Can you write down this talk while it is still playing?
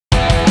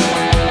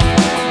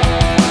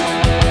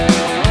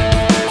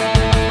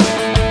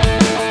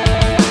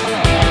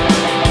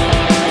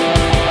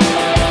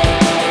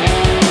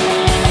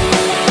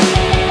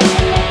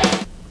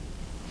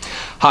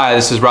Hi,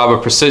 this is Rob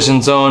of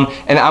Precision Zone,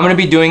 and I'm going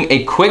to be doing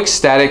a quick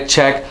static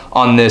check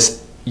on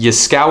this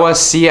Yaskawa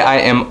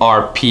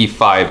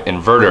CIMR-P5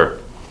 inverter.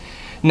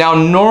 Now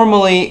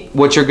normally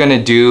what you're going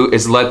to do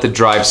is let the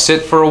drive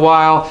sit for a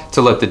while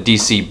to let the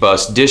DC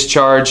bus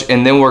discharge,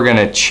 and then we're going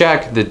to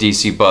check the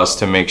DC bus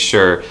to make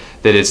sure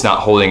that it's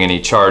not holding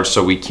any charge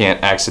so we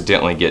can't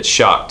accidentally get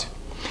shocked.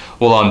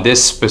 Well, on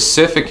this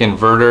specific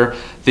inverter,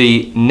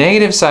 the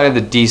negative side of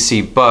the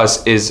DC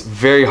bus is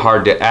very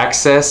hard to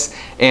access,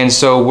 and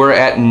so we're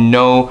at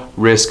no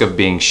risk of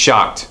being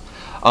shocked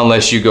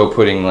unless you go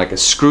putting like a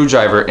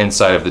screwdriver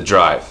inside of the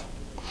drive.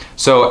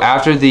 So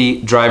after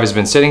the drive has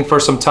been sitting for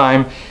some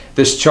time,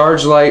 this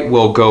charge light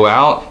will go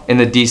out and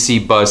the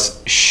DC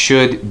bus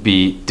should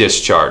be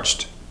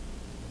discharged.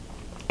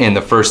 And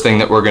the first thing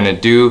that we're going to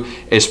do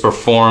is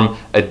perform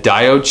a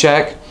diode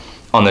check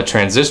on the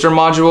transistor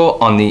module,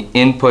 on the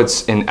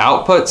inputs and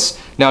outputs.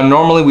 Now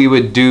normally we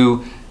would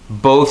do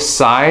both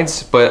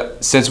sides,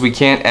 but since we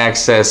can't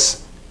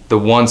access the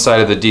one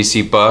side of the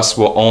DC bus,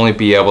 we'll only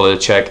be able to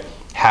check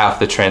half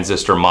the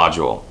transistor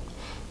module.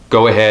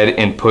 Go ahead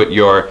and put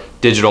your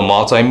digital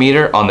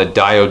multimeter on the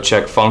diode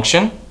check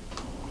function.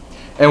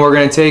 And we're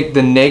going to take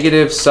the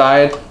negative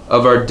side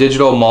of our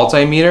digital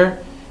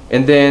multimeter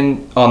and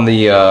then on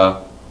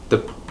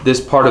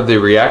this part of the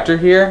reactor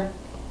here,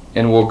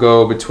 and we'll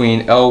go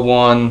between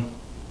L1,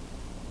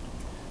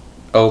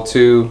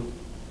 L2,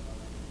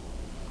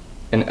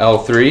 and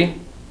L3.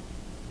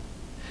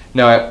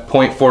 Now at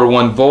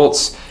 0.41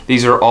 volts,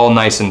 these are all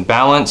nice and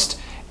balanced,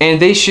 and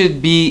they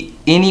should be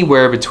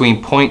anywhere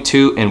between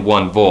 0.2 and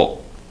 1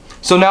 volt.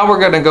 So now we're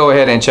going to go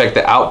ahead and check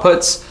the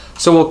outputs.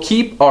 So we'll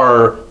keep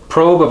our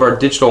probe of our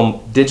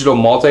digital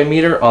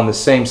multimeter on the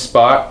same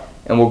spot,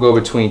 and we'll go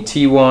between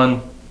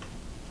T1,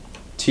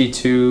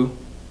 T2,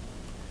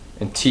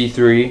 and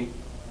T3.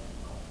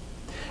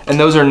 And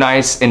those are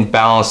nice and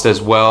balanced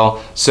as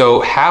well.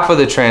 So half of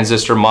the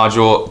transistor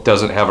module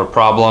doesn't have a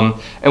problem.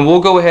 And we'll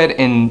go ahead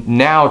and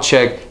now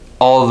check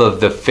all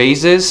of the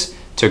phases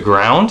to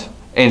ground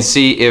and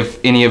see if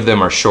any of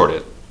them are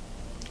shorted.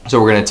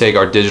 So we're going to take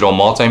our digital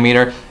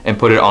multimeter and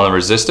put it on the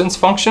resistance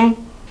function.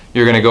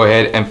 You're going to go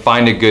ahead and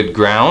find a good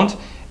ground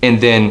and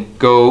then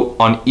go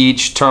on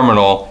each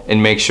terminal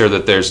and make sure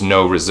that there's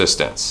no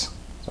resistance.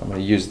 So I'm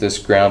going to use this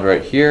ground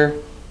right here.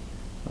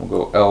 We'll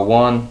go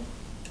L1,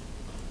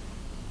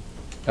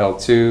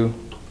 L2,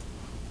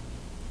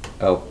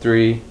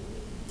 L3,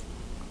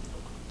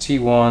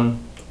 T1,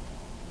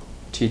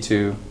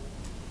 T2,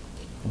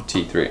 and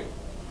T3.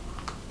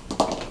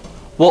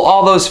 Well,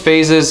 all those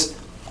phases,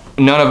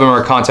 none of them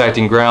are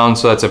contacting ground,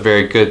 so that's a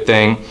very good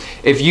thing.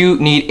 If you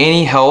need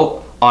any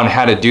help on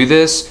how to do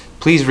this,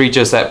 please reach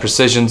us at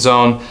Precision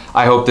Zone.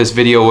 I hope this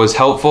video was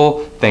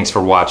helpful. Thanks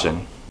for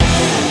watching.